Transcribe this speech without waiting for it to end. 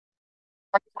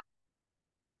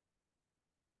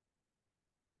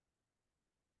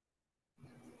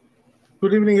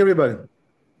Good evening, everybody.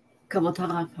 Kavod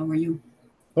Harav, how are you?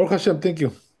 Baruch Hashem, thank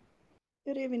you.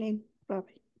 Good evening,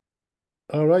 Rabbi.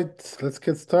 All right, let's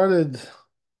get started.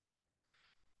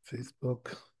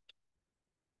 Facebook.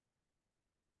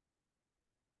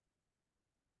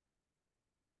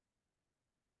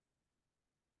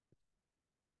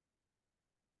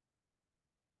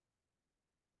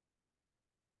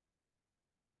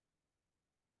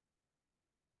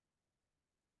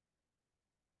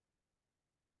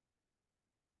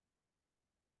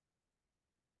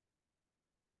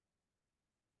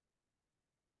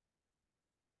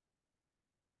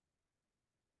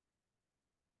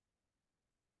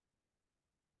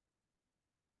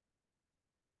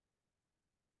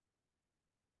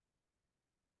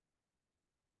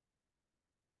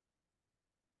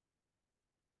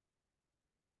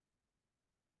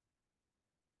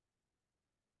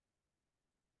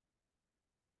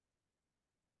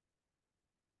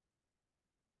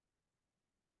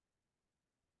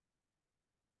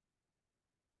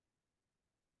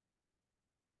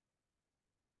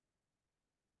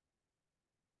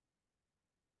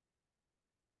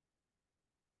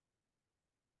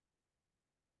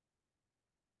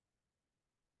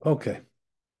 Okay.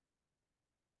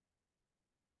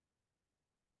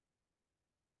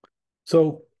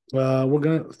 So we're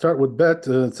going to start with Bet.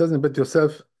 It says in Bet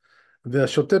Yosef,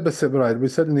 "Ve'ashoteh beseberayit." We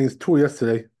said in his tour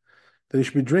yesterday that he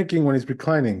should be drinking when he's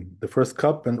reclining, the first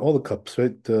cup and all the cups,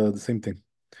 right? The same thing.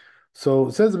 So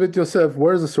it says in Bet Yosef,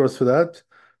 where is the source for that?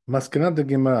 Maskenat the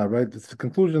Gemara, right? It's the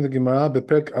conclusion of the Gemara,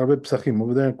 Beperk Arbe Psachim,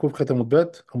 over there in Kuf Chet Amud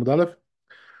Bet, Amud Aleph.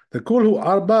 The kulhu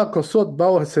arba kosot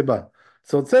bao haseba.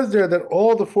 So it says there that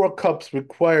all the four cups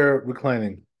require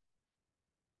reclining.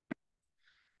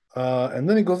 And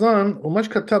then he goes on, umash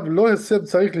katab lo heseb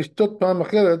tzarich lishtot pa'am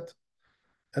acheret.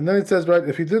 And then it says, right,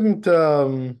 if he didn't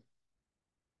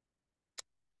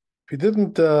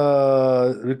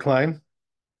recline,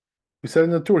 we said in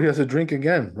the tour he has to drink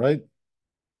again, right?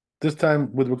 This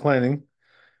time with reclining.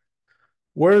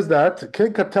 Where is that? Ke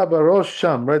katab rosh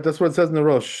sham, right? That's what it says in the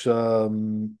Rosh,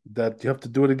 that you have to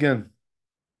do it again.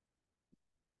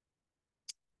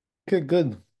 Okay,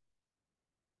 good.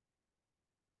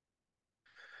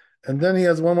 And then he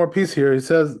has one more piece here. He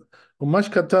says, "Umash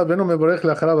katav eno mevarech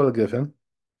le'acharav al gefen."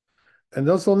 And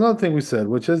also another thing we said,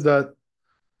 which is that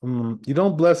you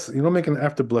don't make an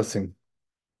after blessing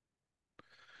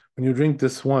when you drink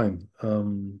this wine.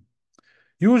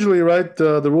 Usually, right,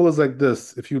 the rule is like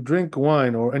this: if you drink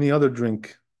wine or any other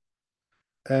drink,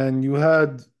 and you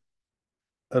had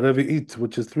a revi'it,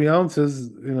 which is 3 ounces,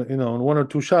 in one or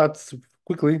two shots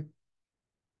quickly,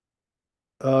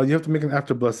 you have to make an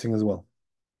after blessing as well,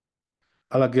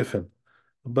 ala gefen.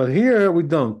 But here we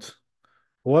don't.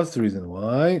 What's the reason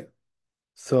why?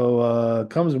 So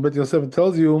comes Rabbi Yosef and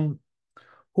tells you,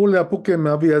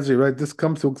 right? This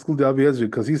comes to exclude the Avi Ezri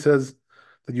because he says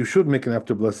that you should make an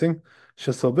after blessing. He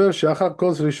says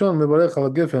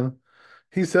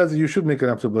that you should make an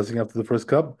after blessing after the first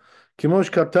cup. Like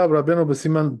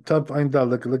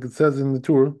it says in the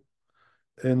tour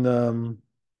in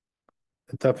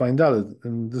Taf Ayin Daled,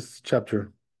 in this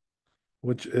chapter,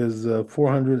 which is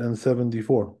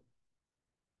 474.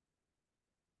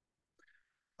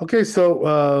 Okay,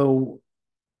 so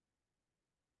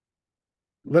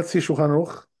let's see Shulchan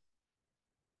Aruch.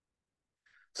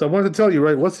 So I wanted to tell you,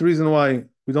 right, what's the reason why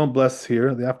we don't bless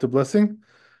here, the after blessing?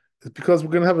 It's because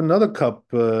we're going to have another cup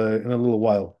in a little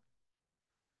while.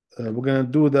 We're going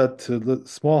to do that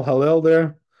small Hallel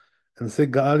there and say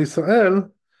Ga'al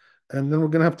Yisrael, and then we're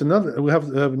going to have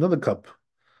another cup.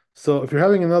 So if you're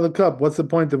having another cup, what's the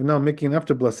point of now making an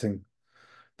after blessing?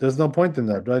 There's no point in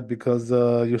that, right? Because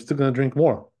you're still going to drink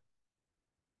more.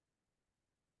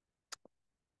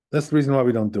 That's the reason why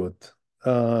we don't do it.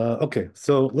 Okay,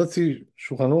 so let's see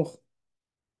Shulchan Aruch.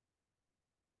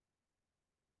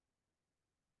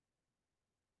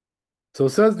 So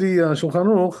says the Shulchan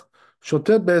Aruch,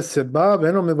 "Shoteh be'seba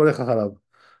ve'eno mevarech acharav."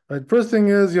 Right. First thing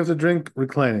is you have to drink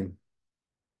reclining.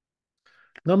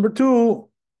 Number two,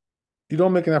 you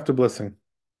don't make an after blessing.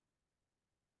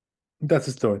 That's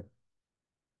the story.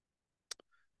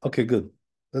 Okay, good.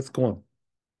 Let's go on.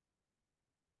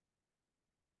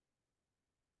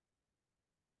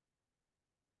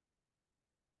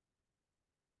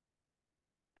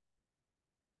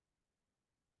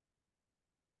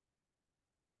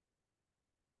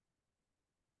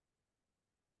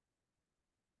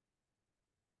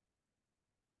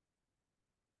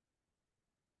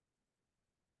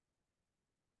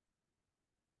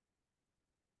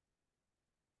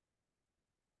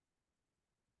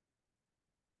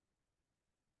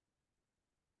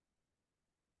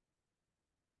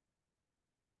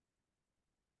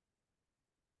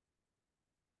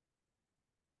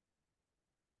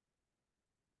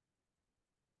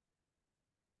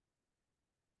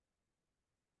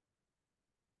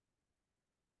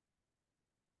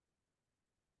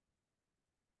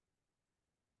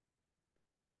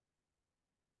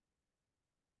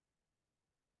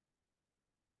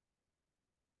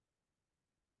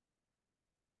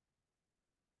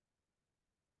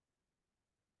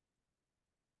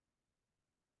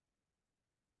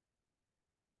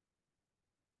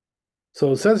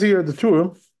 So it says here the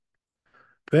Tur,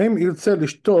 ואם ירצה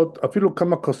לשתות אפילו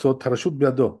כמה כוסות, הרשות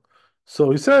בידו.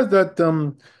 So he says that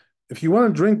if you want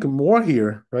to drink more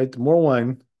here, right, more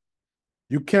wine,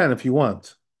 you can if you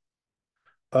want.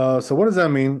 So what does that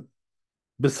mean?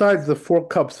 Besides the 4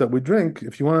 cups that we drink,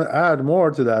 if you want to add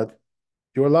more to that,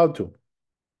 you're allowed to.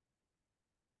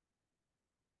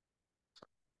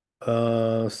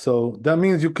 So that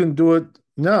means you can do it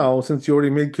now, since you already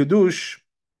made kiddush.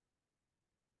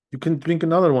 You can drink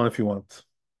another one if you want.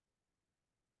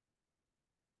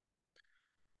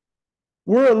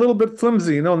 We're a little bit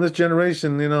flimsy, in this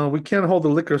generation. We can't hold the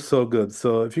liquor so good.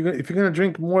 So if you're gonna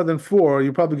drink more than 4,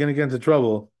 you're probably gonna get into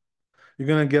trouble. You're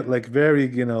gonna get like very,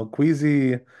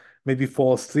 queasy, maybe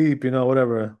fall asleep,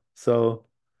 whatever. So,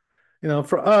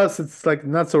 for us, it's like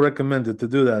not so recommended to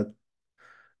do that.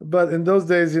 But in those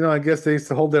days, I guess they used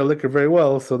to hold their liquor very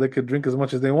well, so they could drink as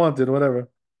much as they wanted, whatever.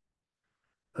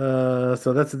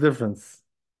 So that's the difference.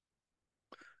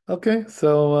 Okay,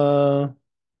 so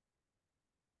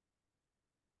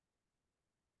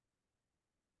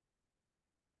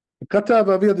כתב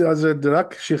אבי אז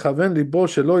רק שיכוון ליבו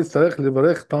שלא יצטרך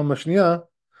לברך פעם השנייה,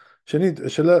 שנית,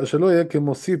 שלא יהיה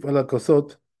כמוסיף על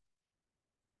הכוסות.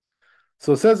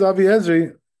 So says Avi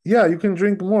Ezri, yeah, you can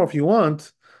drink more if you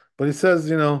want, but he says,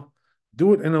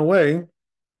 do it in a way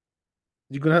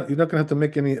you're not gonna have to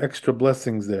make any extra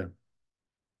blessings there.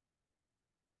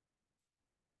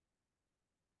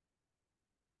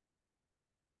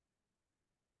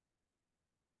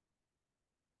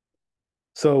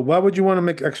 So why would you want to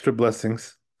make extra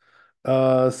blessings?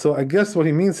 So I guess what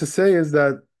he means to say is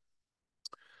that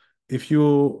if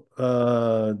you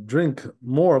drink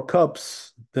more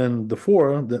cups than the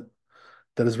 4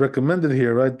 that is recommended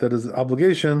here, right? That is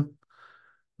obligation.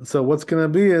 So what's going to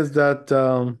be is that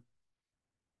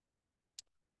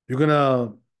you're going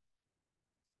to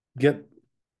get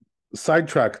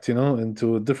sidetracked,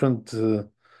 into a different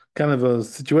kind of a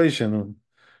situation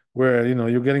where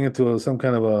you're getting into some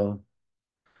kind of a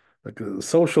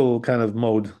social kind of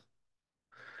mode,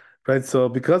 right? So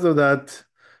because of that,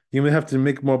 you may have to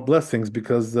make more blessings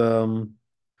because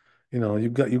you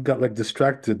got like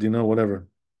distracted, whatever.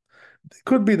 It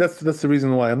could be that's the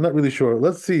reason why. I'm not really sure.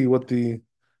 Let's see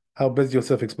how Bez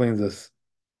Yosef explains this.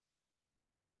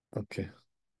 Okay.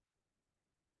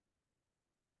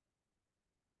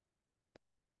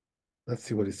 Let's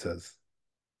see what he says.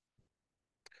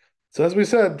 So as we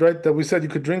said, right, that we said you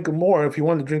could drink more if you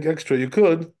wanted to drink extra, you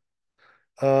could.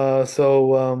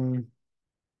 So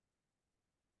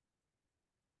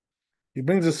he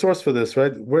brings a source for this,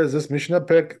 right? Where is this? Mishnah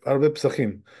Perek Arbe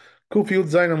Psachim. Kuf Yud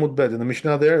Zayin Amud Bet. In the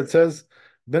Mishnah there, it says,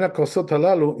 Ben HaKosot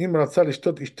Halalu Im Ratzah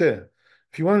Lishtot Ishteh.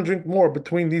 If you want to drink more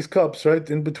between these cups, right,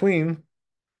 in between,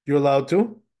 you're allowed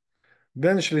to.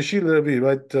 Ben Shlishi Levi,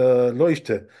 right, Lo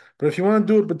Ishteh. But if you want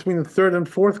to do it between the 3rd and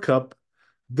 4th cup,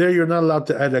 there you're not allowed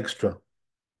to add extra.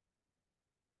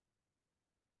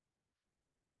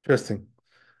 Interesting.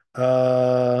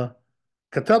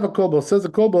 כתב הקובו, says the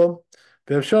Kobo,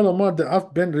 ואפשר לומר דאף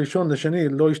בין ראשון לשני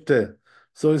לא ישתה.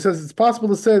 So he says it's possible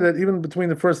to say that even between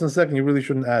the 1st and 2nd, you really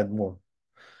shouldn't add more.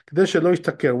 כדי שלא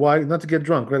ישתכר. Why? Not to get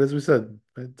drunk, right? As we said.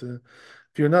 Right?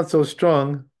 If you're not so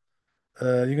strong,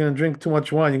 you're going to drink too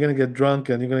much wine, you're going to get drunk,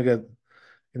 and you're going to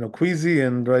get, queasy,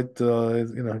 and right,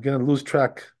 you're going to lose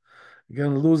track. You're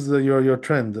going to lose your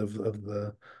trend of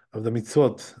the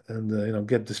mitzvot, and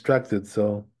get distracted.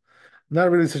 So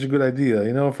not really such a good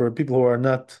idea, for people who are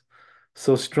not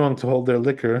so strong to hold their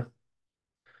liquor,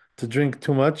 to drink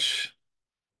too much,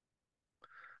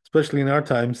 especially in our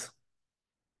times.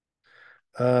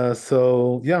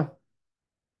 So yeah.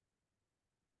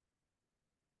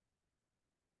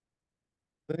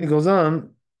 Then he goes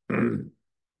on.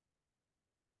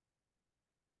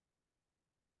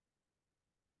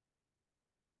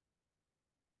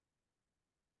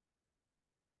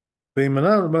 So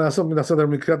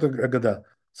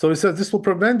he says this will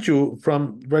prevent you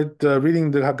from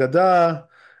reading the Haggadah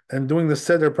and doing the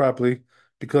Seder properly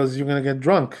because you're going to get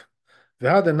drunk.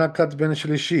 And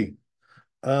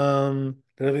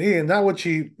now what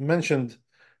she mentioned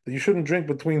that you shouldn't drink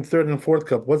between 3rd and 4th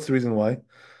cup. What's the reason why?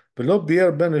 And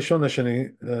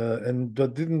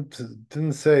that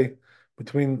didn't say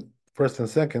between 1st and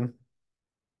 2nd.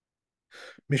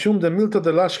 משום דמילתא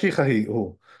דלה שכיחא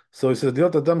הוא. So he says,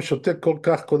 להיות אדם שותה כל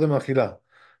כך קודם אכילה.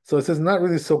 So it says, not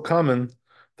really so common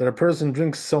that a person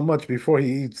drinks so much before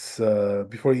he eats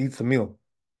the meal.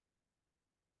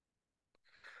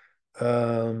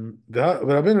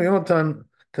 ורבינו יונתן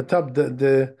כתב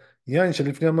יין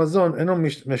שלפני המזון אינו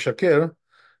משקר,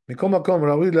 מכל מקום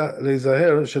ראוי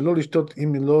להיזהר שלא לשתות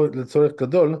אם לא לצורך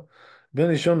גדול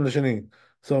בין ראשון לשני.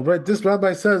 So right, this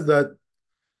rabbi says that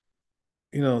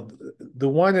the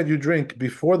wine that you drink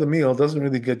before the meal doesn't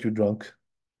really get you drunk.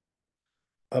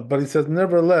 But he says,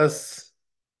 nevertheless,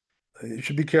 you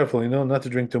should be careful, not to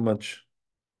drink too much,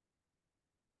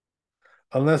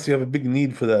 unless you have a big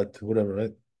need for that, whatever,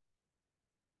 right?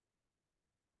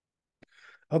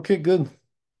 Okay, good.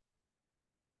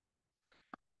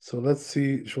 So let's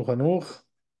see Shulchan Aruch.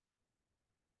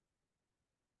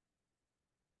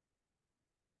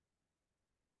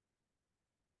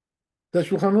 The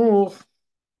Shulchan Aruch,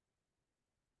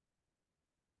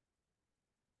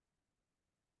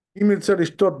 אם ירצה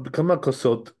לשתות בכמה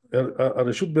כוסות,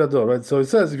 הרשות בידו, right? So it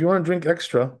says, if you want to drink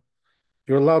extra,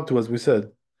 you're allowed to, as we said,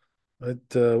 right?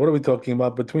 What are we talking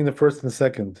about? Between the first and the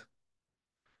second.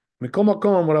 מכל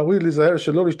מקום ראוי להיזהר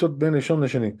שלא לשתות בין ראשון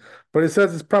לשני. But it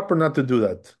says it's proper not to do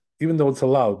that, even though it's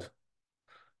allowed.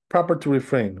 Proper to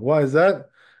refrain. Why is that?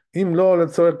 אם לא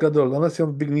לצורך גדול, unless you have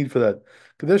a big need for that.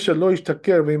 כדי שלא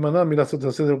ישתכר וימנע מלעשות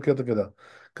הסדר וקריאת הגדה.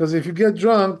 Because if you get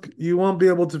drunk, you won't be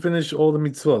able to finish all the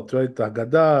mitzvot, right? The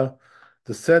Haggadah,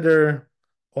 the Seder,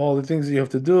 all the things that you have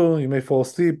to do. You may fall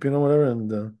asleep, whatever,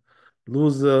 and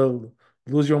lose uh,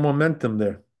 lose your momentum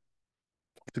there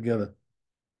together.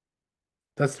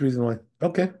 That's the reason why.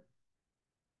 Okay.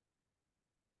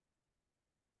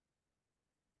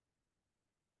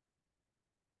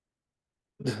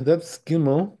 That's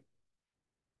Gimel.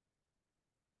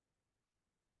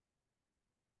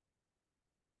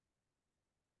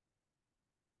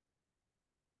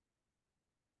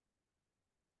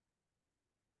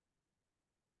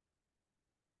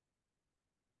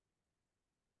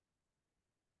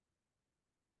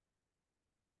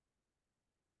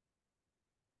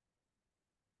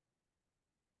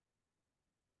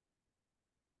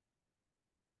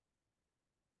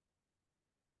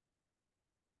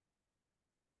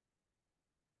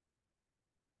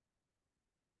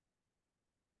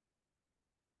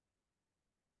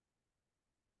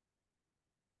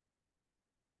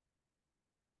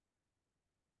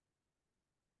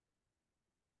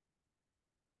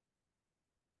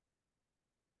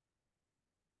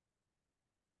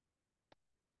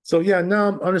 So yeah, now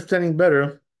I'm understanding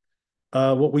better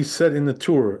what we said in the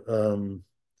tour.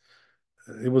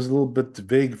 It was a little bit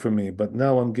vague for me, but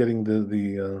now I'm getting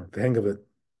the hang of it.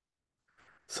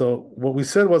 So what we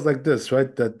said was like this,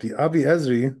 right? That the Avi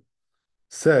Ezri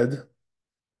said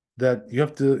that you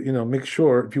have to, make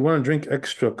sure if you want to drink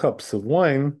extra cups of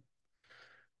wine,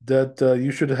 that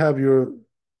you should have you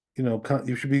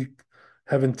should be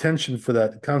have intention for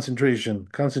that, concentration,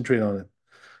 concentrate on it.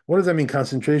 What does that mean,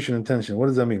 concentration, intention? What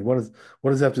does that mean? What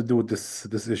does that have to do with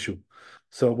this issue?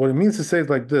 So what it means to say is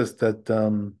like this, that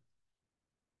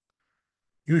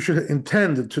you should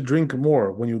intend to drink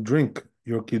more when you drink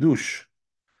your kiddush.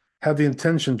 Have the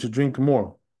intention to drink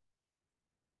more.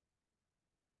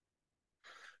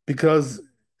 Because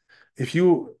if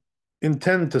you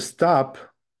intend to stop,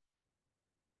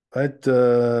 right,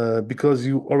 because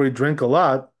you already drank a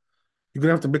lot, you're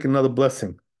gonna have to make another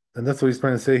blessing. And that's what he's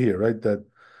trying to say here, right? That,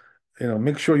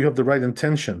 make sure you have the right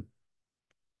intention.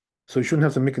 So you shouldn't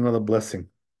have to make another blessing.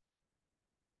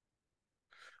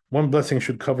 One blessing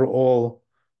should cover all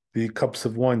the cups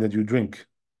of wine that you drink.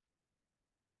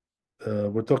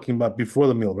 We're talking about before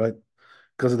the meal, right?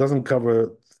 Because it doesn't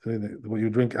cover what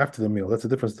you drink after the meal. That's a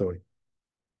different story.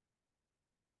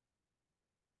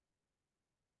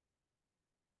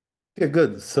 Okay,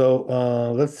 good.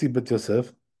 So let's see Bet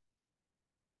Yosef.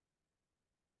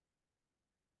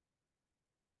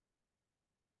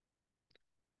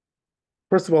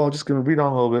 First of all, I'm just going to read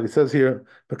on a little bit. It says here,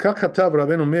 "V'kach hatav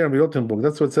Rabbeinu Meir miRotenburg."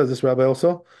 That's what it says, this rabbi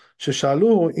also.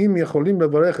 "Sheshaluhu im yacholim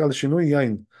levarech al shinui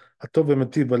yain hatov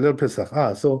v'metiv b'leil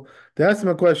Pesach." So they asked him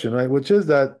a question, right? Which is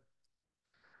that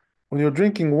when you're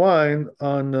drinking wine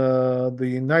on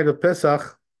the night of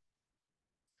Pesach,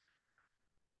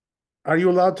 are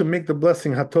you allowed to make the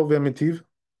blessing hatov v'metiv,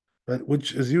 right?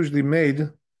 Which is usually made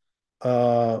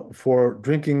for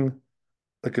drinking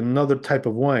like another type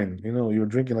of wine. You're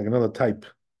drinking like another type.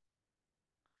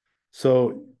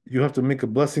 So you have to make a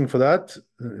blessing for that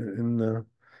in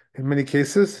many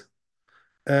cases.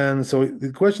 And so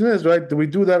the question is, right, do we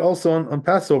do that also on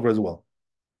Passover as well?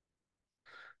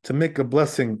 To make a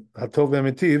blessing, Hatov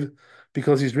Emitiv,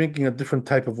 because he's drinking a different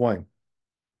type of wine.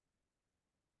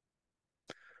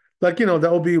 Like,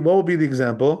 that would be, what would be the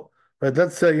example, right?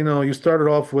 Let's say, you started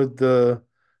off with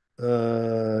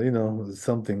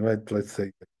something, right? Let's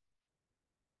say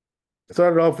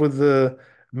started off with the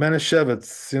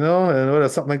Manischewitz,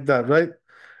 and something like that, right?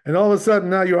 And all of a sudden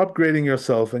now you're upgrading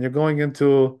yourself and you're going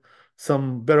into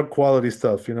some better quality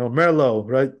stuff, Merlot,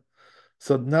 right?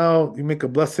 So now you make a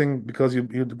blessing because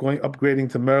you're going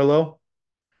upgrading to Merlot.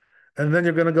 and then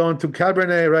you're going to go into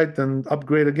Cabernet, right, and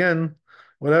upgrade again,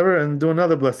 whatever, and do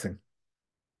another blessing.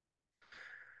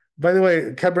 By the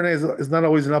way, Cabernet is not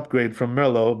always an upgrade from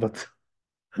Merlot, but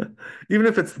even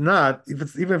if it's not,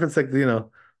 even if it's like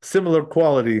similar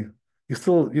quality, you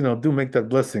still do make that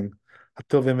blessing,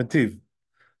 Hatov Emitiv,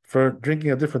 for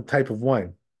drinking a different type of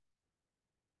wine.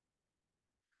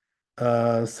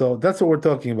 So that's what we're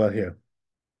talking about here.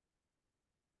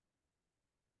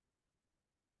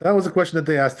 That was a question that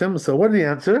they asked him. So what did he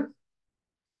answer?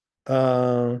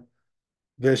 Uh,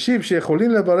 the sheep sheicholin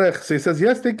levarech. So he says,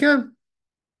 yes, they can.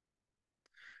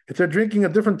 If they're drinking a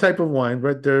different type of wine,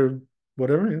 right? They're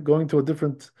whatever, going to a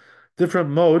different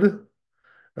mode,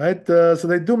 right? So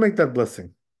they do make that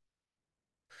blessing.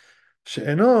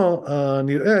 שאינו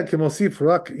נראה כמוסיף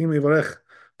רק אם יברך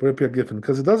בורא פרי הגפן,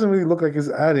 because it doesn't really look like he's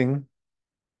adding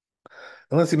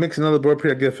unless he makes another bor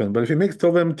pri giffen. But if he makes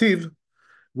tovem tiv,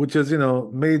 which is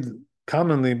made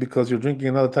commonly because you're drinking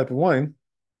another type of wine,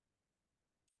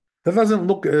 that doesn't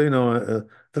look that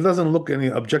doesn't look any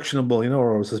objectionable,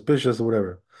 or suspicious or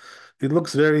whatever. It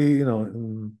looks very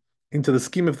into the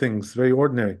scheme of things, very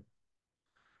ordinary,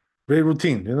 very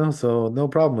routine, So no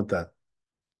problem with that.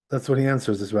 That's what he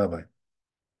answers this rabbi.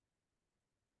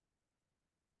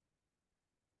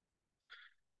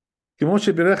 כמו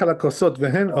שבירך על הכוסות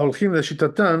והן הולכים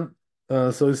לשיטתן,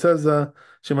 so he says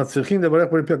שמצליחים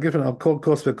לברך ברפי הגפן על כל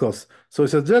כוס וכוס. So he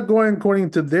says they're going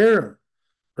according to their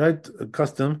right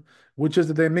custom, which is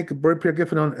that they make a burpia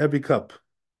giffen on every cup.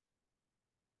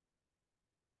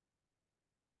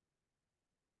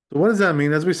 So what does that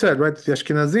mean? As we said, right, the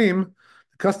Ashkenazim,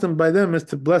 the custom by them is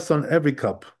to bless on every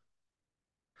cup.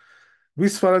 We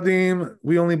Sfaradim,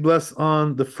 we only bless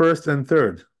on the first and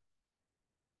third.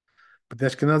 But the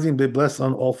Ashkenazim, they bless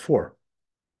on all four.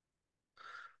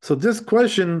 So this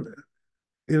question,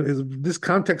 is this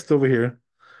context over here,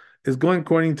 is going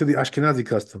according to the Ashkenazi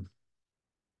custom.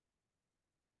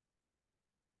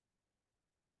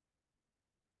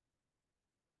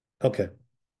 Okay.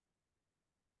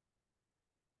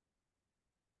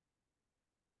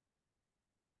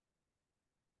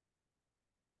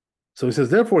 So he says,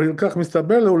 therefore, hilkach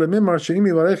mistaber lehu lemimar she'im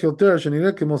yivarech yoter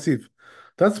shenireh kemosif.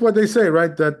 That's what they say,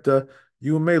 right? That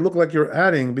you may look like you're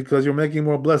adding because you're making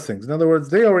more blessings. In other words,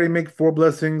 they already make 4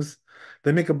 blessings.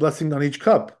 They make a blessing on each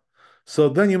cup. So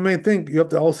then you may think you have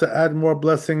to also add more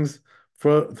blessings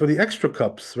for the extra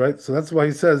cups, right? So that's why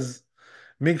he says,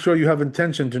 make sure you have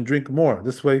intention to drink more.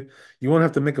 This way, you won't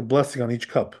have to make a blessing on each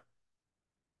cup.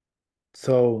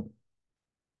 So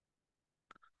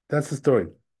that's the story.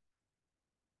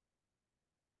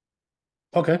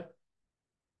 Okay.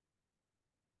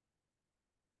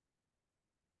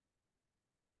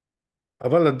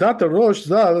 אבל לדעת הראש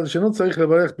ז"ל, שאינו צריך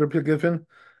לברך בפרי גפן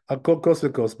על כל כוס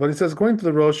וכוס. But he says, according to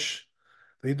the Rosh,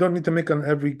 that you don't need to make on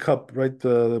every cup, right,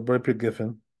 בפרי גפן,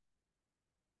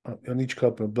 on each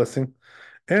cup, a blessing.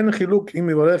 אין חילוק אם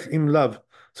יברך אם לאו.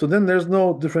 So then there's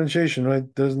no differentiation,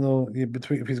 right? There's no,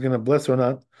 between if he's going to bless or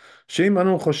not. שאם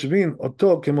אנו חושבים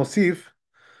אותו כמוסיף,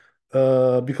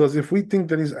 because if we think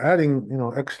that he's adding,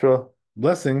 extra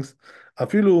blessings,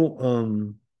 אפילו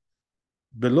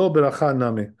בלא ברכה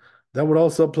נמי. That would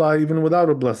also apply even without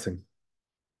a blessing.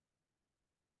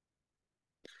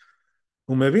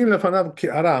 So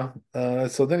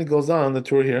then he goes on the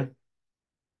tour here.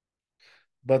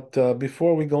 But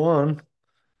before we go on,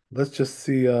 let's just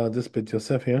see this bit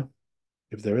Yosef here,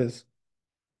 if there is.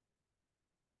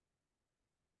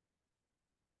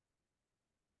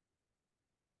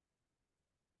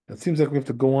 It seems like we have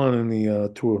to go on in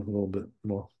the tour a little bit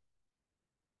more.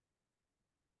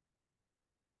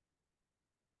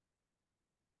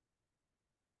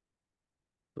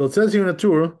 So it says here in the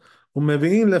tour,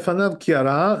 ומביאים לפניו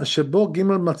קערה שבו ג'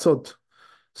 מצות.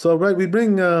 So right, we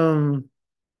bring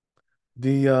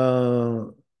the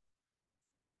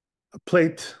a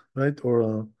plate, right,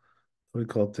 or what do you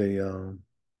call it?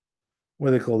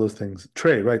 What do they call those things?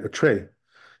 Tray, right? A tray.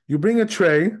 You bring a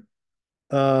tray,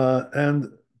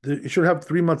 and you should have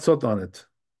 3 matzot on it.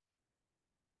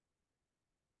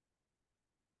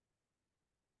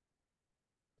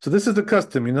 So this is the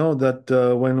custom, that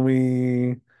when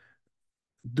we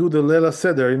do the Leila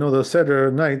Seder, the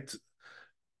Seder night,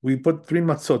 we put 3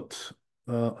 matzot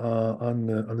on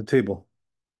the table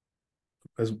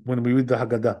as when we read the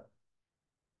Haggadah.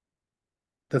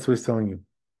 That's what he's telling you.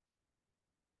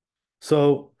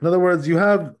 So in other words, you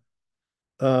have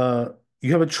a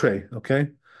tray, okay?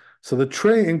 So the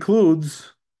tray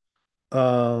includes 3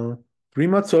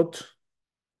 matzot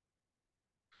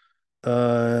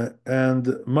and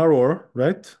maror,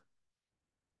 right?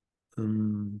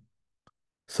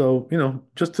 So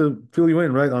just to fill you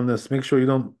in, right, on this, make sure you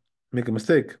don't make a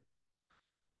mistake.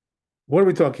 What are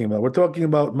we talking about? We're talking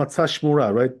about matzah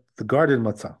shmura, right? The garden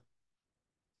matzah.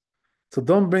 So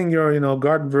don't bring your,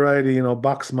 garden variety,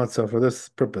 box matzah for this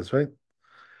purpose, right?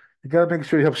 You got to make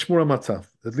sure you have shmura matzah,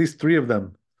 at least three of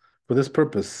them for this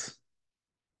purpose.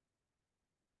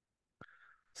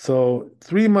 So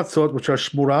three matzot, which are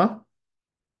shmura,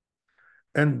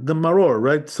 and the maror,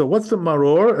 right? So what's the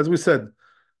maror? As we said,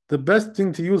 the best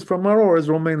thing to use for maror is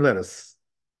romaine lettuce.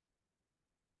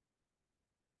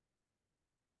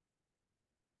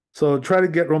 So try to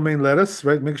get romaine lettuce,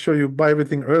 right? Make sure you buy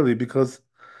everything early because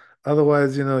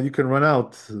otherwise, you can run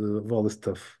out of all this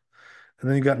stuff. And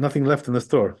then you got nothing left in the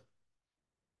store.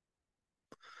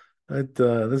 Right?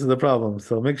 This is the problem.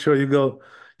 So make sure you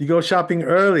go shopping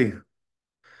early.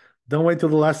 Don't wait till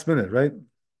the last minute, right?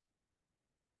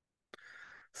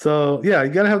 So yeah, you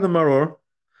gotta have the maror.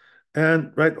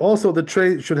 And right, also the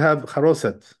tray should have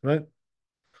charoset, right?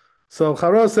 So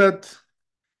charoset,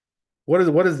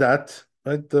 what is that?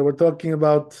 Right? We're talking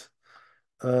about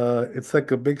it's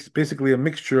like basically a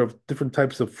mixture of different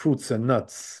types of fruits and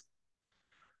nuts.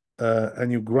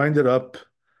 And you grind it up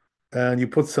and you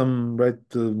put some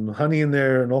honey in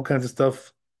there and all kinds of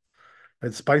stuff,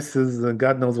 right? Spices and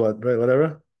God knows what, right?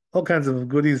 Whatever, all kinds of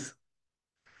goodies.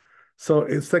 So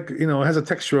it's like it has a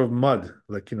texture of mud,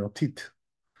 like teat.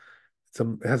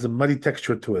 It has a muddy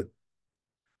texture to it.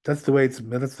 That's the way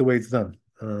it's done.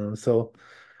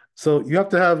 So you have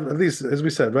to have at least, as we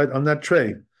said, right on that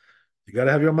tray, you got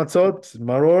to have your matzot,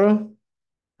 maror,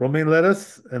 romaine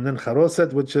lettuce, and then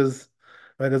charoset, which is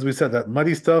right as we said that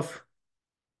muddy stuff,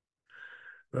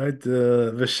 right?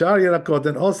 Veshar yerakot,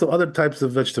 and also other types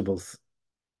of vegetables.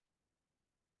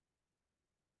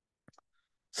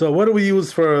 So what do we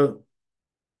use for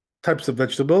types of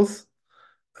vegetables?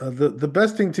 The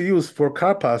best thing to use for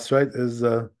karpas, right, is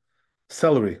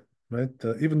celery, right?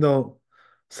 Even though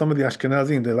some of the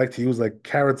Ashkenazim they like to use like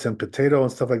carrots and potato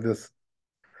and stuff like this,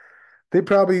 they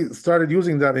probably started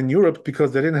using that in Europe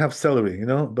because they didn't have celery,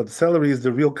 But celery is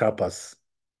the real karpas.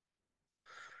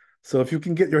 So if you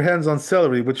can get your hands on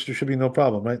celery, which there should be no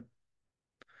problem, right?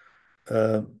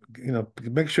 Uh,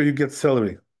 make sure you get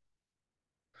celery.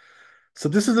 So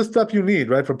this is the stuff you need,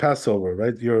 right, for Passover,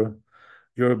 right?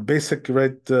 Your basic,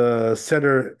 right,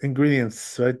 Seder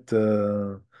ingredients, right?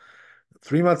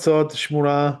 Three matzot,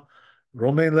 shmura,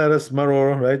 romaine lettuce,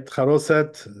 maror, right?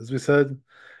 Charoset, as we said.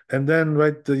 And then,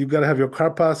 right, you got to have your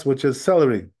karpas, which is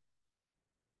celery.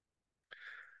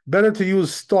 Better to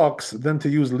use stalks than to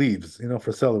use leaves,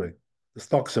 for celery. The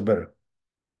stalks are better.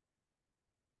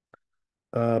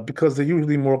 Because they're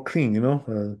usually more clean,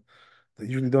 they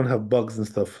usually don't have bugs and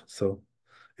stuff. So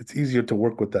it's easier to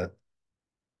work with that.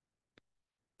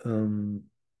 Um,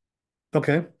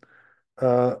 okay.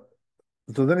 Uh,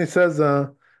 so then he says,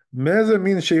 "Meze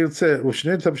min sheyirtze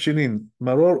u'shnei tavshilin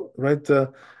maror," right?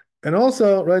 And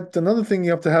also, right, another thing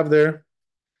you have to have there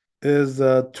is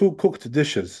two cooked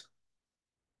dishes.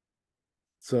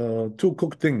 So two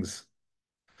cooked things.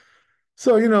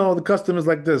 So, the custom is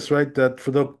like this, right? That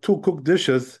for the two cooked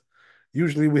dishes,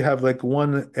 usually we have like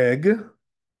one egg,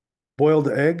 boiled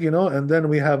egg, and then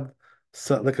we have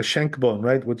like a shank bone,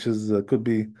 right? Which is could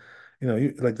be,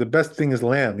 like the best thing is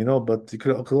lamb, but you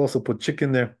could also put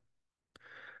chicken there.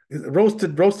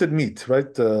 Roasted meat,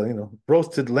 right?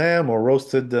 Roasted lamb or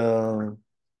roasted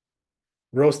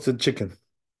chicken,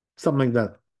 something like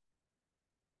that.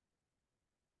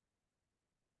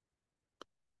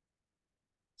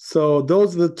 So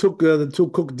those are the two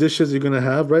cooked dishes you're gonna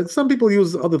have, right? Some people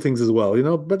use other things as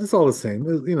well, but it's all the same.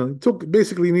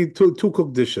 Basically you need two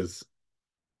cooked dishes,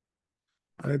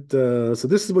 right? So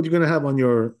this is what you're gonna have on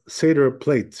your Seder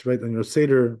plate, right? On your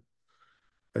Seder,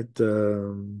 right,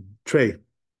 tray.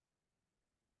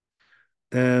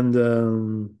 And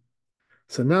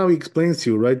so now he explains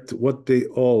to you, right, what they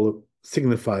all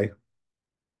signify.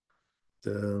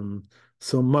 Um,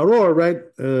 so maror, right?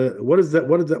 What is that?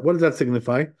 What does that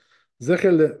signify?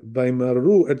 Zecher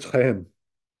vaymaru et shchaim.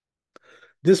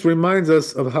 This reminds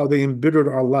us of how they embittered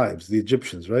our lives, the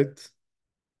Egyptians, right?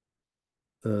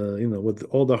 With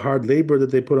all the hard labor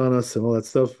that they put on us and all that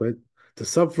stuff, right? The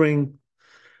suffering,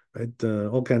 right?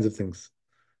 All kinds of things.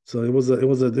 So it was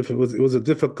a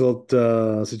difficult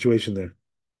situation there.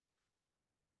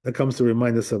 That comes to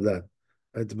remind us of that.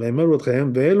 Right? ויאמרו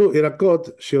אתכם, ואלו ירקות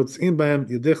שיוצאים בהם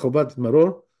ידי חובת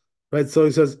maror. Right? So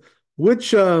he says,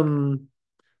 which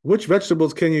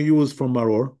vegetables can you use for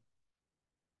maror?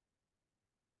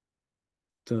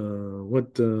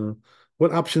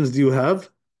 What options do you have?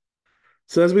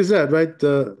 So as we said, right,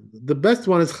 the best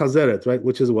one is chazeret, right,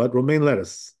 which is what? Romaine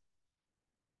lettuce.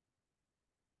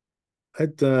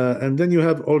 Right? And then you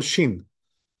have olshin.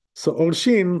 So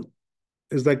olshin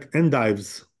is like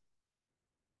endives.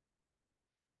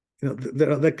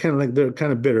 they're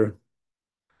kind of bitter.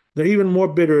 They're even more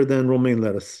bitter than romaine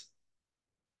lettuce,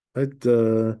 right?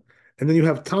 And then you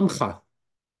have tamcha,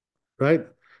 right?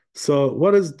 So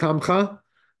what is tamcha?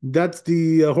 That's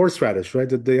the horseradish, right?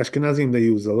 That the Ashkenazim they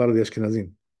use. A lot of the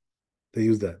Ashkenazim they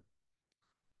use that.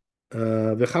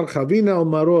 V'charchavina or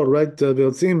maror, right?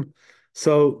 Ve'otzim.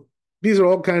 So these are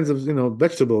all kinds of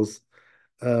vegetables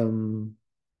um,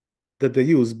 that they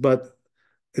use. But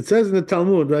it says in the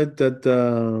Talmud, right, that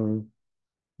the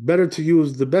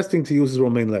best thing to use is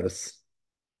romaine lettuce.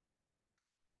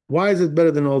 Why is it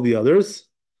better than all the others?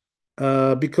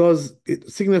 Because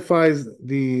it signifies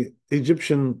the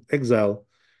Egyptian exile.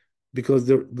 Because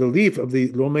the leaf of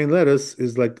the romaine lettuce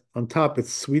is like on top,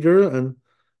 it's sweeter, and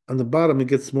on the bottom it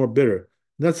gets more bitter.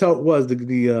 And that's how it was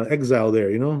the exile there.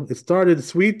 It started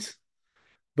sweet,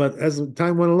 but as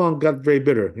time went along, got very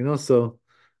bitter. So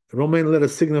romaine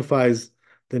lettuce signifies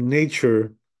the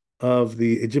nature of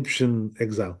the Egyptian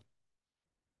exile.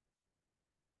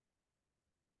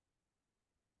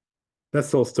 That's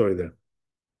the whole story there.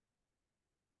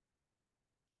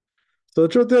 So the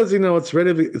truth is,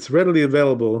 it's readily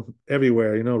available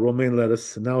everywhere. Romaine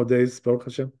lettuce nowadays, Baruch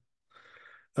Hashem.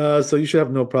 So you should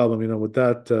have no problem, with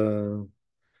that.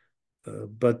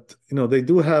 But they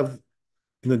do have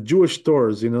in the Jewish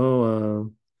stores,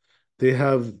 they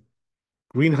have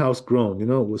greenhouse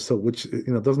grown, so which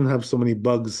doesn't have so many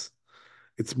bugs.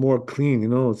 It's more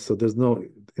clean, so there's no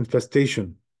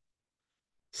infestation.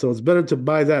 So it's better to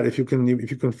buy that if you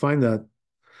can find that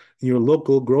in your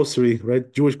local grocery,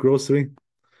 right? Jewish grocery.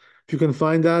 If you can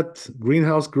find that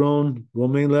greenhouse grown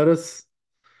romaine lettuce,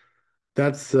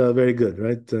 that's very good,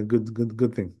 right?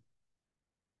 Good thing.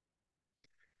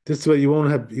 This way you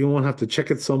won't have to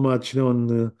check it so much,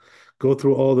 and go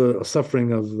through all the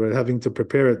suffering of having to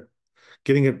prepare it,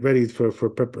 getting it ready for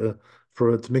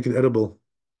to make it edible.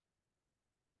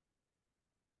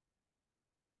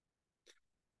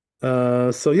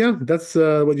 So yeah, that's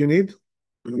what you need.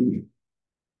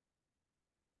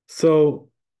 So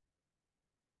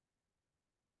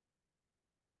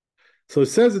it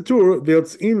says the Torah,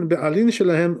 "V'yotzin be'alin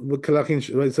shelahem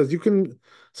v'kalachin." Right? It says you can.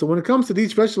 So when it comes to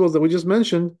these vegetables that we just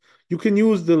mentioned, you can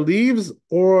use the leaves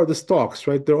or the stalks.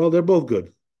 Right? They're both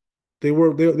good. They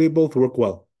both work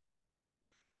well.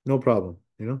 No problem.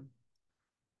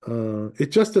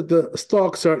 It's just that the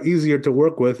stalks are easier to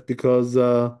work with because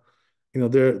they're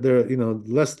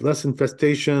less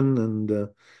infestation and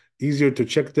easier to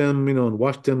check them, and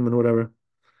wash them and whatever.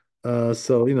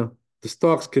 So the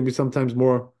stalks can be sometimes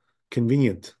more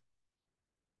convenient.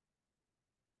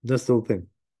 That's the whole thing.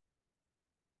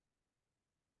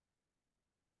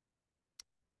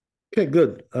 Okay,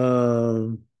 good.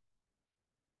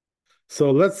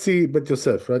 So let's see Bet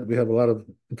Yosef, right? We have a lot of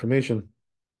information.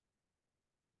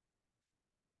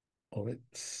 All right.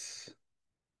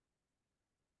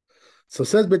 So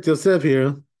says Bet Yosef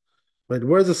here, right?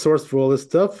 Where's the source for all this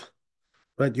stuff?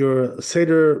 Right, your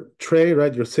Seder tray,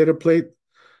 right? Your Seder plate.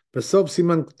 Besov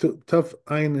Siman Taf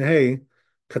Ein Hey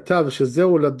Katav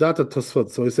Shezeu Ladata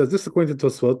Tosfot. So he says this according to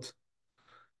Tosfot,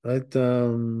 right?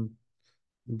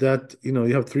 That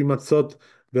you have three matzot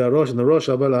ve'arosh and the rosh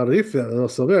aval arif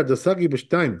sover dasagi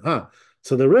b'shtayim.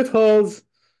 So the rif holds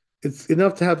it's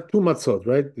enough to have two matzot,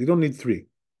 right? You don't need three.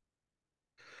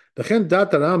 L'chen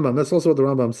dat Rambam. That's also what the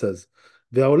Rambam says.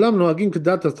 Ve'olam noagim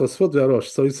kedat Tosfot ve'arosh.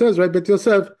 So he says, right, Bet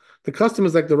Yosef, the custom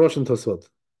is like the rosh and Tosfot.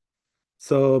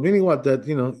 So meaning what? That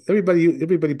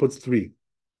everybody puts three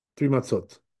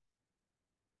matzot.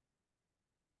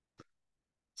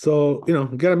 So you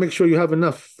got to make sure you have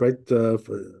enough, right? For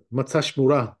matzah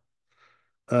shmura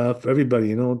for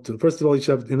everybody. First of all, you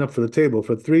should have enough for the table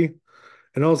for three,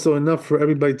 and also enough for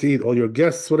everybody to eat, all your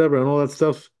guests, whatever, and all that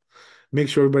stuff. Make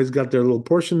sure everybody's got their little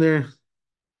portion there,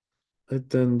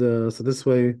 right? And so this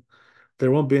way,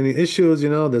 there won't be any issues.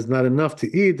 There's not enough to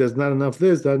eat. There's not enough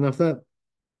this, not enough that.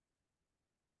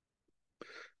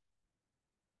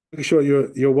 Make sure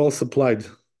you're well supplied.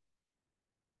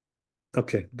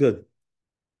 Okay, good.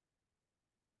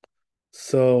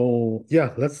 So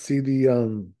yeah, let's see the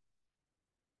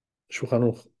Shulchan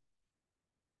Aruch.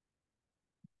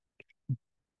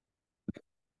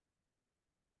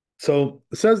 So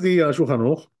it says the Shulchan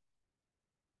Aruch,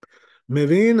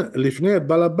 מבין לפני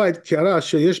בעל הבית קערה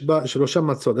שיש בה שלושה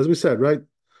מצות. As we said, right?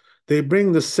 They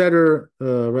bring the seder,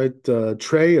 right,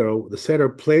 tray or the seder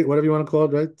plate, whatever you want to call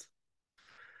it, right?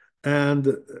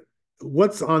 And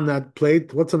what's on that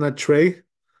plate? What's on that tray?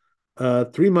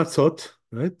 Three matzot,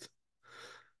 right?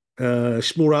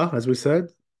 Shmura, as we said.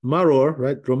 Maror,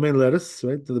 right? Romaine lettuce,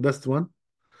 right? The best one.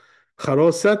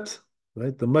 Charoset,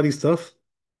 right? The muddy stuff.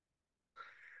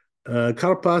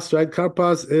 Karpas, right?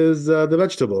 Karpas is the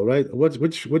vegetable, right?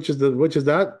 Which is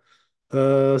that?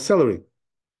 Celery.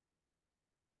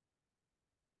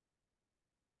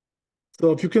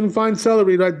 So if you can find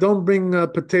celery, right, don't bring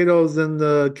potatoes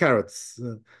and carrots.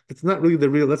 It's not really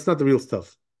the real. That's not the real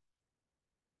stuff,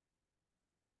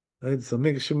 right? So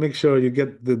make sure you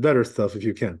get the better stuff if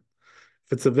you can,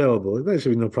 if it's available. There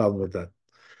should be no problem with that,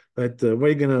 right? Where are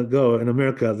you gonna go in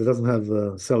America that doesn't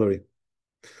have celery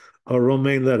or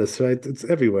romaine lettuce, right? It's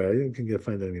everywhere. You can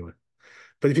find it anywhere.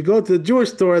 But if you go to the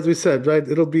Jewish store, as we said, right,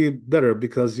 it'll be better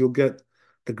because you'll get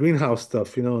the greenhouse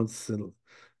stuff. It's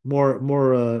more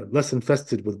less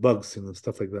infested with bugs,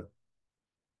 stuff like that.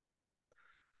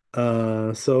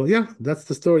 So yeah, that's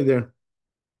the story there.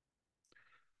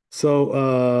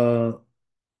 So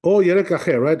or yerek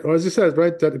acher, right? Or as you said,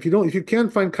 right, that if you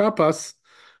can't find karpas,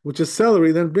 which is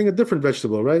celery, then bring a different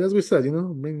vegetable, right? As we said,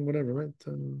 bring whatever, right?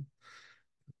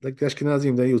 Like the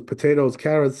Ashkenazim, they use potatoes,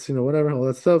 carrots, whatever, all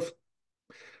that stuff.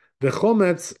 The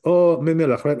chometz or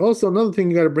memilach, right? Also, another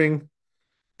thing you got to bring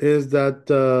is that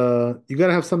you got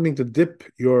to have something to dip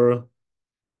your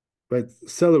right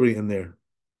celery in there.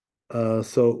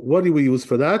 So what do we use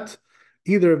for that?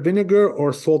 Either vinegar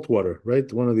or salt water,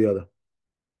 right? One or the other.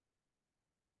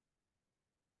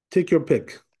 Take your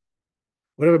pick,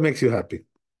 whatever makes you happy.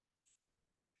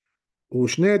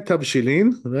 Ushne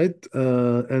tabshilin, right?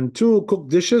 And two cooked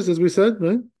dishes, as we said,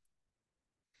 right?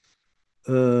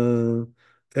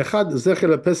 Echad zecher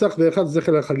lePesach ve'echad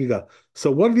zecher leChagiga.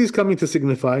 So what are these coming to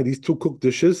signify? These two cooked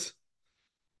dishes.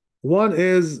 One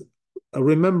is a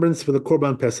remembrance for the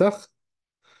Korban Pesach,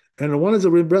 and one is a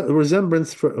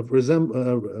resemblance for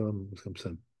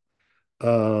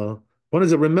one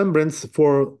is a remembrance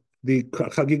for the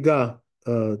Chagiga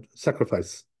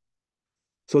sacrifice.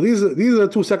 So these are the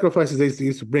two sacrifices they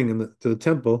used to bring to the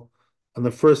temple on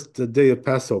the first day of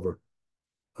Passover.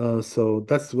 So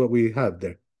that's what we have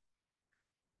there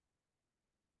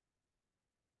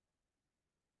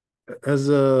as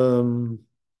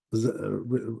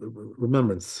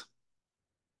remembrance.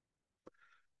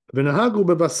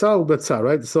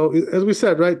 Right? So as we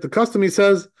said, right, the custom he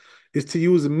says is to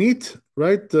use meat,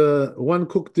 right? One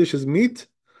cooked dish is meat,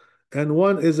 and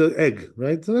one is an egg,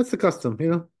 right? So that's the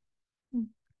custom,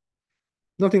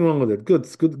 Nothing wrong with it.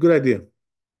 Good idea.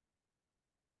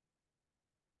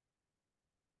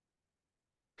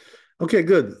 Okay,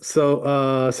 good.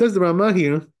 So says the Rama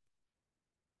here,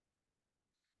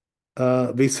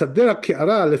 ויסדר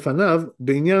הקערה לפניו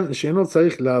בעניין שאינו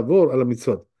צריך לעבור על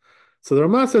המצוות. So the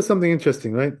Rama says something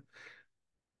interesting, right?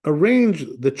 Arrange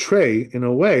the tray in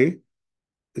a way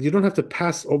that you don't have to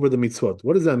pass over the mitzvot.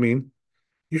 What does that mean?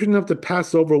 You shouldn't have to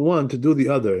pass over one to do the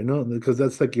other, because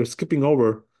that's like you're skipping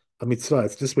over a mitzvah.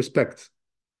 It's disrespect.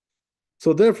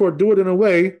 So therefore, do it in a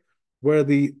way where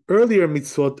the earlier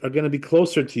mitzvot are going to be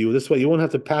closer to you. This way, you won't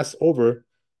have to pass over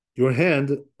your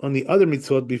hand on the other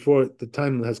mitzvot before the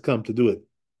time has come to do it.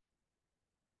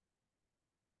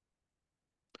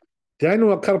 So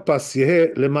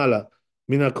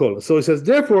he says,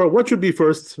 therefore, what should be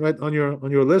first, right, on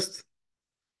your list?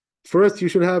 First, you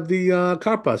should have the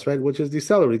karpas, right, which is the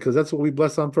celery, because that's what we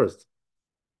bless on first.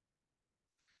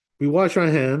 We wash our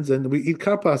hands and we eat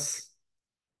karpas,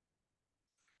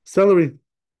 celery.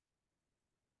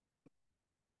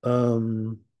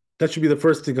 That should be the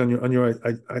first thing on your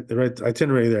right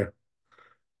itinerary there.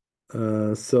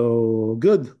 So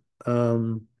good.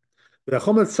 So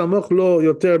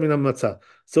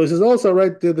he says also,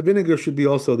 right, the vinegar should be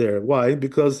also there. Why?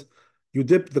 Because you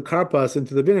dip the karpas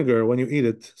into the vinegar when you eat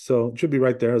it, so it should be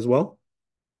right there as well.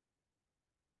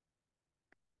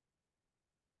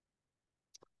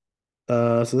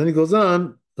 So then he goes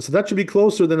on. So that should be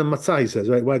closer than a matzah, he says,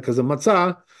 right? Why? Because a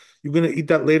matzah, you're going to eat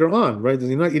that later on, right?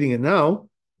 You're not eating it now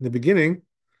in the beginning.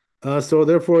 So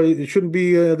therefore, it shouldn't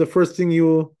be the first thing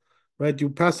you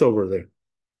pass over there.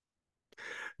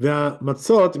 The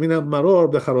matzot mina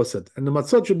maror becharoset, and the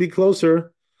matzot should be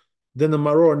closer than the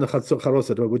maror and the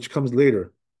charoset, which comes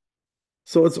later.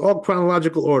 So it's all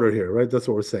chronological order here, right? That's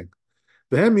what we're saying.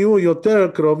 So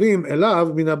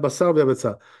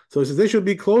he says they should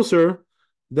be closer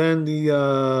than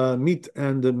the meat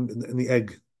and the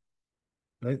egg,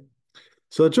 right?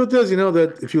 So the truth is,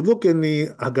 that if you look in the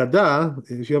Haggadah,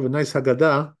 if you have a nice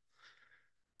Haggadah,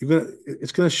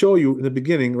 it's gonna show you in the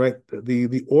beginning, right,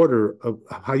 the order of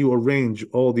how you arrange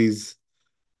all these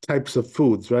types of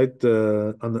foods, right,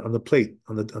 on the plate,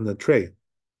 on the tray.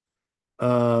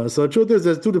 So the truth is,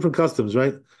 there's two different customs,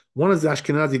 right? One is the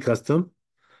Ashkenazi custom,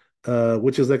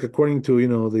 which is like according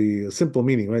to the simple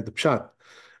meaning, right, the pshat.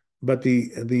 But the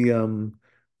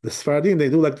Sfaradim, they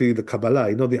do like the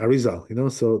Kabbalah, the Arizal,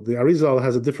 so the Arizal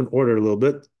has a different order a little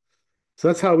bit. So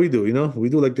that's how we do, we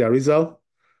do like the Arizal.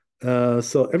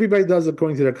 So everybody does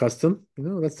according to their custom,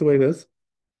 that's the way it is.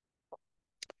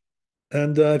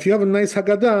 And if you have a nice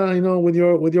Haggadah,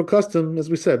 with your custom, as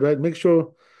we said, right? Make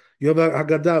sure you have a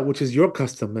Haggadah which is your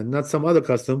custom and not some other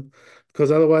custom,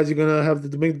 because otherwise you're gonna have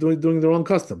to make doing the wrong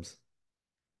customs.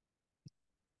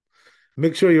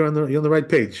 Make sure you're on the right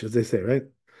page, as they say, right?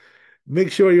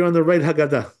 Make sure you're on the right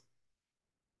Haggadah.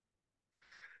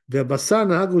 והבשר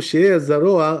נהגו שיהיה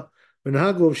זרוע,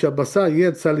 ונהגו שהבשר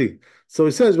יהיה צלי. So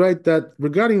he says, right, that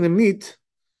regarding the meat,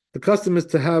 the custom is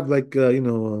to have like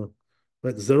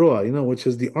like zarua, which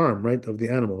is the arm, right, of the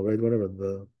animal, right, whatever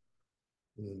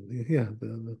yeah,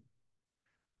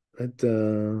 right,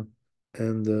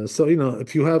 and so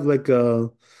if you have like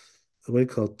what do you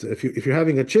call it? If you're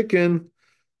having a chicken,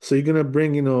 so you're gonna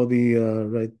bring the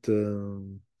right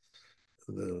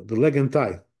the leg and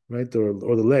thigh, right,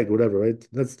 or the leg, whatever, right.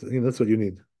 That's what you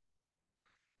need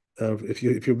if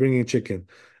you're bringing chicken,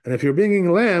 and if you're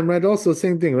bringing lamb, right, also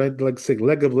same thing, right, like say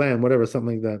leg of lamb, whatever,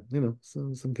 something like that,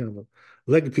 some kind of a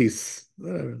leg piece,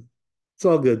 whatever. It's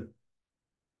all good.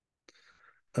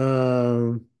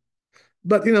 Um,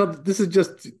 but this is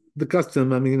just the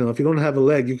custom. I mean, if you don't have a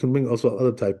leg, you can bring also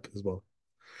other type as well.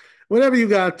 Whatever you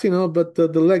got, but the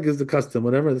leg is the custom,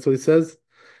 whatever. That's what he says.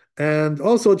 And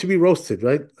also it should be roasted,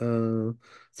 right?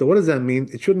 So what does that mean?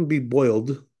 It shouldn't be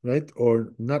boiled, right?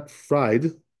 Or not fried.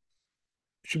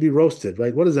 It should be roasted,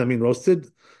 right? What does that mean, roasted?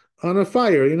 On a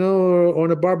fire, or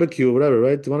on a barbecue, whatever,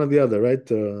 right? One or the other, right?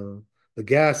 The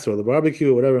gas or the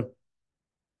barbecue, whatever.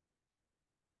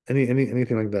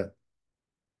 Anything like that.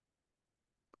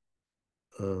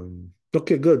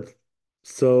 Okay, good.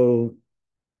 So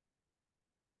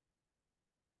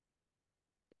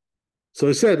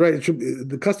he said, right, it should be,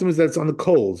 the custom is that it's on the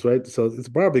coals, right? So it's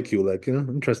barbecue, like,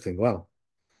 interesting. Wow.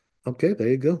 Okay, there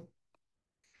you go.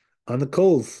 On the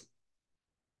coals.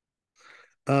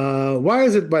 Why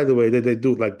is it, by the way, that they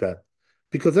do it like that?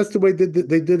 Because that's the way they did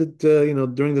it,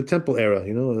 during the temple era,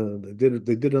 they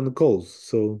did it on the coals.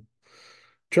 So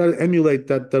try to emulate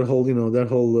that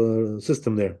whole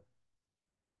system there.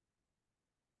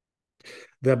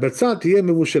 But it says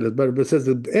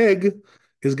the egg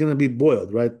is going to be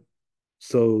boiled, right?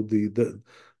 So the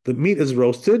meat is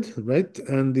roasted, right?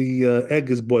 And the egg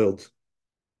is boiled.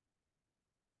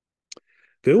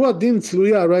 והוא הדין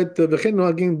צלויה, right? וכן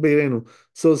נוהגים בעירנו.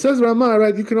 So says Rama,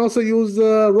 right? You can also use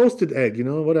roasted egg,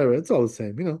 whatever. It's all the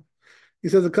same. He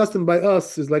says the custom by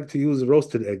us is like to use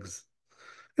roasted eggs.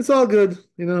 It's all good,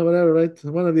 whatever, right?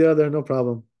 One or the other, no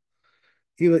problem.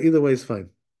 Either way is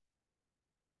fine.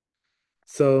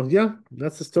 So yeah,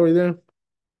 that's the story there.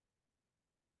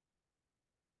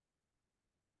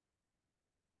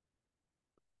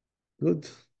 Good.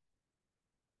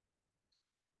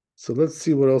 So let's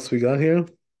see what else we got here.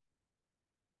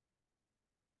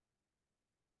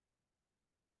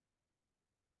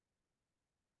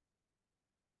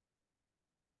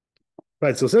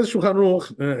 Right, so it says Shulchan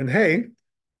Aruch in Hey,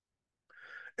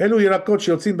 Elu Yirakot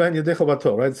Sheyotzim Be'en Yedei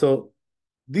Chavato, right? So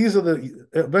these are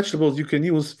the vegetables you can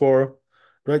use for,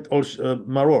 right, or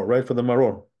maror, right, for the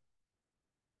maror.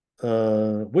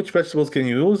 Which vegetables can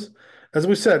you use? As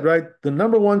we said, right, the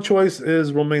number one choice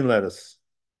is romaine lettuce.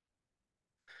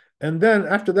 And then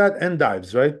after that,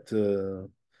 endives, right? And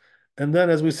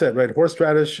then, as we said, right,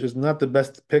 horseradish is not the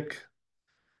best pick,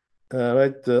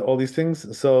 right? All these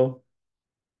things. So,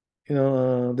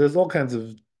 there's all kinds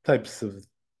of types of,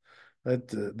 right?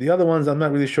 The other ones, I'm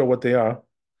not really sure what they are,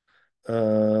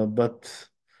 but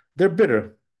they're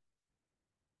bitter,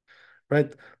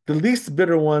 right? The least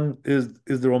bitter one is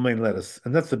the romaine lettuce,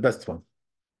 and that's the best one.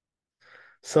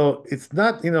 So it's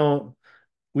not,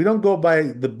 we don't go by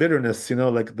the bitterness,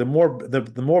 like the more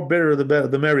bitter the better,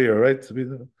 the merrier, right?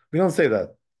 We don't say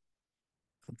that.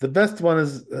 The best one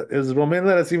is romaine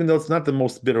lettuce, even though it's not the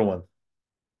most bitter one.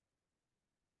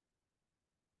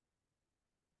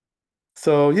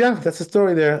 So yeah, that's the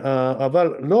story there.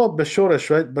 Aval lo beshoresh,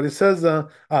 right? But it says so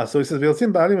he says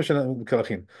 "V'yotzim ba'alim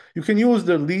kalachim." You can use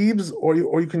the leaves or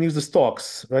you can use the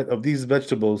stalks, right, of these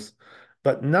vegetables,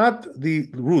 but not the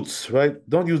roots, right?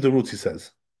 Don't use the roots, he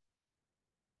says.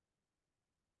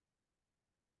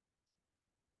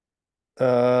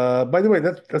 By the way,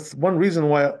 that's one reason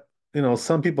why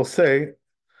some people say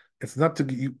it's not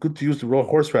good to use the raw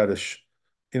horseradish,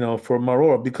 for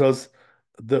maror, because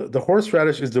the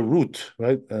horseradish is the root,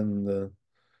 right? And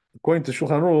according to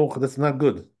Shulchan Aruch, that's not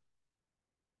good.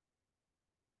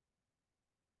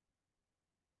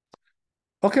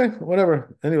 Okay,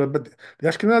 whatever. Anyway, but the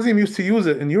Ashkenazim used to use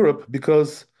it in Europe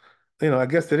because, I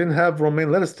guess they didn't have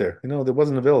romaine lettuce there. There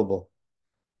wasn't available.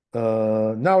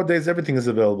 Nowadays everything is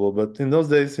available, but in those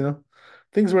days,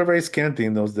 things were very scanty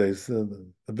in those days. The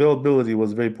availability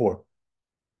was very poor.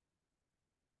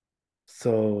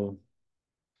 So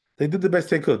they did the best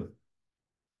they could.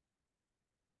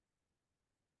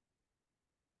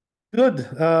 Good.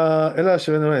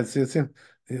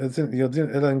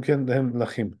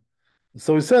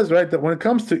 So he says, right, that when it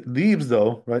comes to leaves,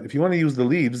 though, right, if you want to use the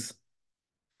leaves,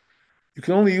 you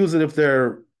can only use it if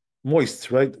they're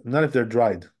moist, right? Not if they're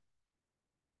dried.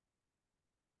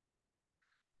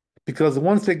 Because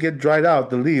once they get dried out,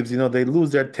 the leaves, they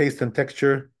lose their taste and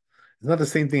texture. It's not the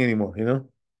same thing anymore.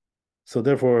 So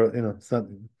therefore, it's not,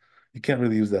 you can't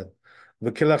really use that.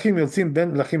 When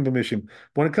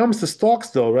it comes to stalks,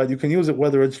 though, right, you can use it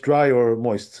whether it's dry or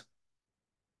moist.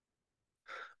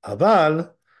 אבל,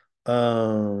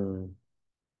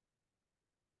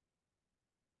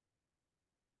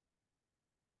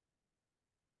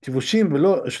 כבושים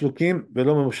ולא שלוקים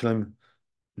ולא מבושלים.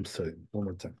 I'm sorry, one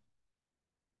more time.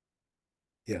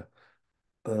 Yeah.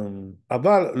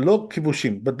 אבל לא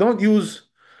כבושים. But don't use,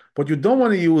 what you don't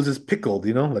want to use is pickled,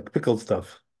 like pickled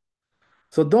stuff.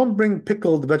 So don't bring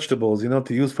pickled vegetables,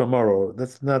 to use for maror.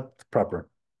 That's not proper.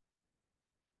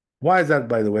 Why is that,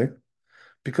 by the way?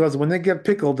 Because when they get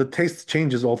pickled, the taste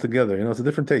changes altogether. It's a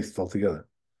different taste altogether.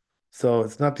 So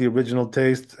it's not the original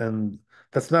taste, and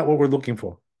that's not what we're looking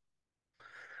for.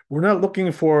 We're not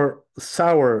looking for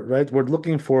sour, right? We're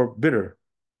looking for bitter.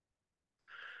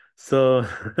 So,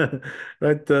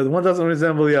 right, one doesn't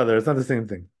resemble the other. It's not the same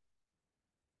thing.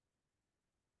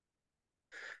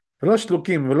 This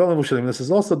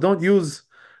is also don't use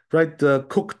right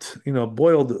cooked,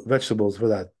 boiled vegetables for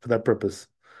that purpose,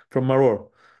 from maror,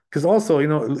 because also it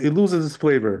loses its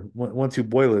flavor once you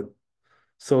boil it,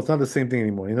 so it's not the same thing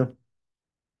anymore.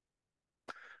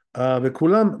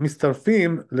 וכולם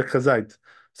מצטרפים לכזית.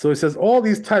 So he says all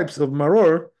these types of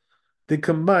maror they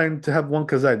combine to have one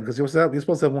kazait because you're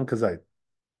supposed to have one kazait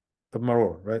of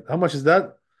maror, right? How much is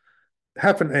that?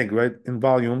 Half an egg, right, in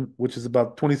volume, which is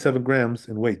about 27 grams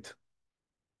in weight.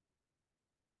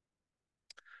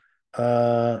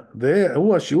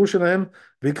 והוא השיעור שלהם,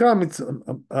 ועיקר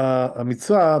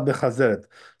המצווה בחזרת.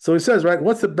 So he says, right,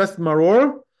 what's the best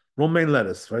maror? Romaine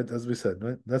lettuce, right, as we said,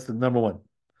 right? That's the number one.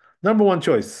 Number one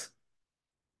choice.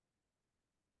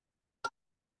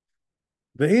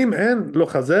 ואם אין לו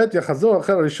חזרת, יחזור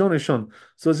אחר ראשון ראשון.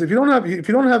 So if you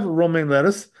don't have romaine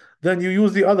lettuce, then you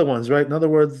use the other ones, right? In other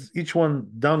words, each one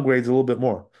downgrades a little bit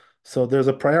more. So there's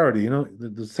a priority,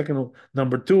 the second,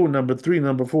 number two, number three,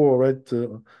 number four, right?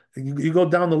 You go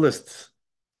down the list.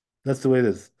 That's the way it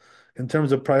is in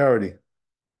terms of priority.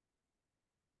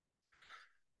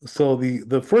 So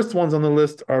the first ones on the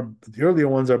list are the earlier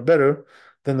ones are better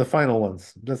than the final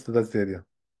ones. That's the idea.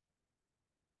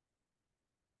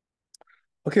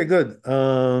 Okay, good.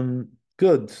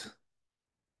 Good.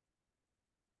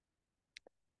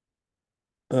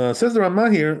 Says the Ramah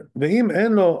here, ואם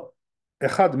אין לו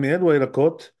אחד מאלו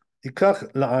הירקות, ייקח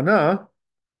לענה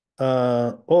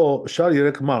או שאר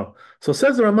ירק מר. So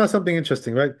says the Ramah something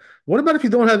interesting, right? What about if you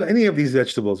don't have any of these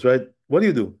vegetables, right? What do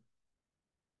you do?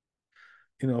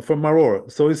 For maror.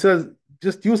 So he says,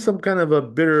 just use some kind of a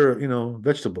bitter,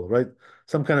 vegetable, right?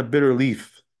 Some kind of bitter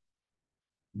leaf,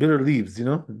 bitter leaves,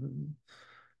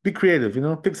 Be creative,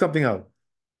 pick something out,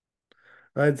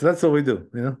 right? So that's what we do.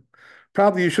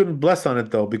 Probably you shouldn't bless on it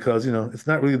though, because it's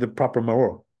not really the proper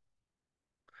maror.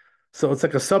 So it's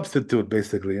like a substitute,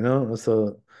 basically.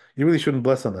 So you really shouldn't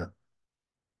bless on that.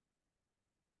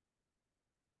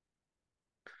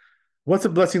 What's the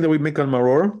blessing that we make on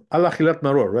maror? Allah khilat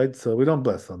maror, right? So we don't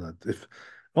bless on that. If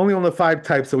only on the 5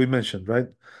 types that we mentioned, right?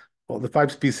 Well, the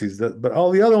 5 species. But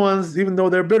all the other ones, even though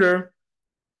they're bitter,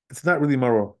 it's not really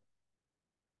maror.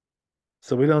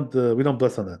 So we don't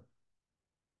bless on that.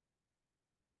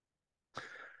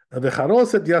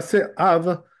 V'charoset yaseh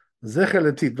av zecher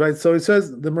letit, right? So it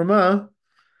says the Rama,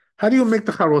 how do you make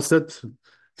the charoset? He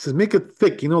says make it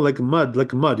thick, like mud,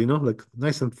 like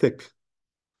nice and thick.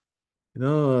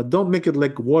 Don't make it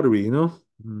like watery.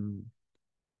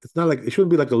 It's not like it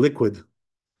shouldn't be like a liquid.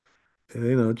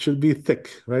 It should be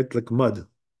thick, right? Like mud.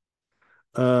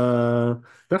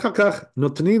 ואחר כך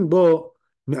נותנים בו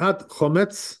מעט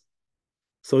חומץ.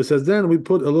 So he says then we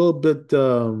put a little bit.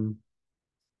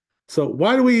 So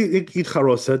why do we eat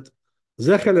charoset?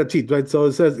 Zecher latit, right? So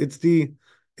it says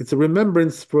it's a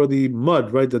remembrance for the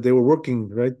mud, right? That they were working,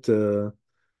 right,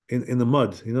 in the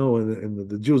mud, in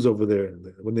the Jews over there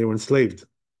when they were enslaved.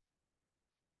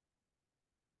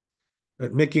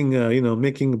 Right?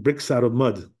 Making bricks out of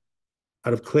mud,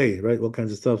 out of clay, right? All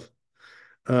kinds of stuff.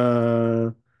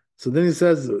 So then he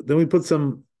says, then we put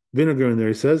some vinegar in there.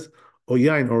 He says, or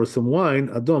yain, or some wine,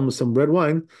 adom, some red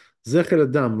wine, Zecher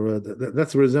Adam.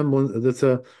 That's a resemblance. That's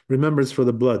a remembrance for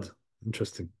the blood.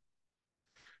 Interesting.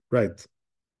 Right.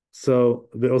 So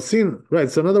the Osin. Right.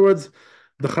 So in other words,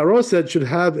 the charoset should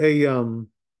have a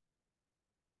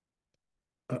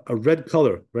red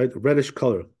color, right? A reddish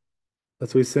color.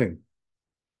 That's what he's saying.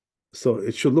 So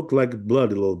it should look like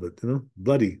blood a little bit,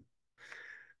 bloody.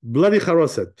 Bloody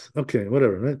charoset. Okay,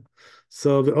 whatever, right?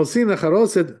 So the Osin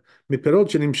charoset miperot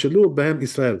shenimshelu behem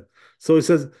Israel. So he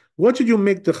says, what should you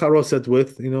make the charoset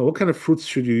with? What kind of fruits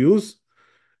should you use?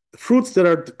 Fruits that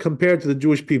are compared to the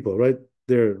Jewish people, right?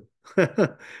 They're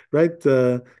right.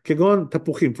 Kegon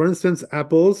tapuchim, for instance,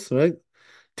 apples, right?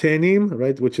 Tenim,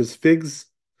 right, which is figs,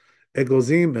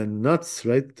 egozim and nuts,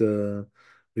 right?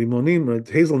 Rimonim, right?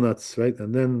 Hazelnuts, right?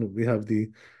 And then we have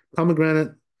the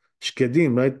pomegranate,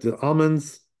 shkedim, right? The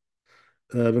almonds.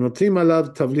 V'notrim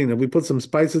alav tavlin. And we put some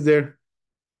spices there,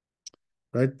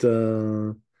 right?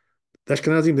 The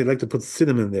Ashkenazim, they like to put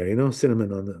cinnamon there,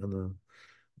 cinnamon on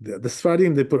the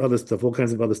Sfaradim, they put other stuff, all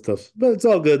kinds of other stuff, but it's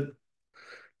all good.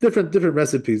 Different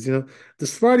recipes. The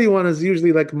Sephardi one is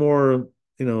usually like more,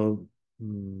 mm,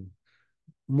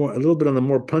 more a little bit on the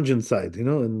more pungent side,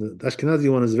 and the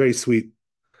Ashkenazi one is very sweet,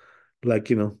 like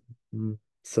so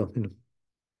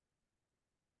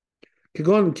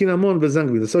Kigon kinamon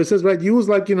v'zangvi. So he says, right, use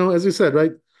like as you said,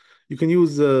 right, you can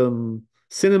use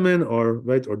cinnamon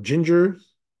or ginger,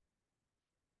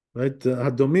 right?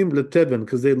 Hadomim leteben,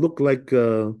 because they look like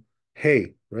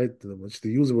hay, right? Which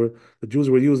the Jews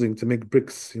were using to make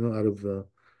bricks, out of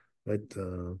right.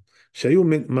 Shayu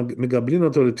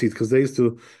megablin teeth, because they used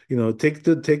to, take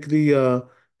the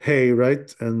hay,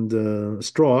 right, and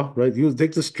straw, right?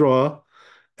 Take the straw,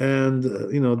 and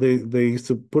they used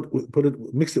to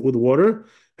mix it with water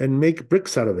and make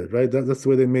bricks out of it, right? That's the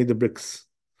way they made the bricks.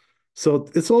 So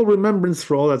it's all remembrance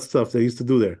for all that stuff they used to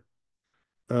do there.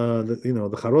 The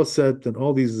charoset and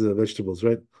all these vegetables,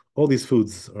 right? All these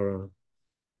foods are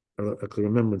like a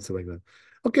remembrance like that.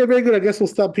 Okay, very good. I guess we'll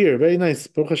stop here. Very nice.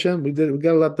 Baruch Hashem, we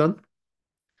got a lot done.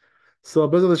 So,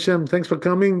 Bezat Hashem, thanks for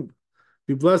coming.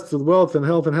 Be blessed with wealth and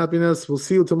health and happiness. We'll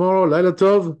see you tomorrow. Laila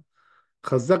Tov.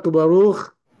 Chazak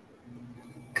Baruch.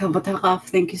 Kavod harav,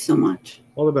 thank you so much.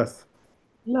 All the best.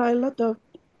 Laila Tov.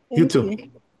 You Thank too.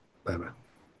 you. Bye bye.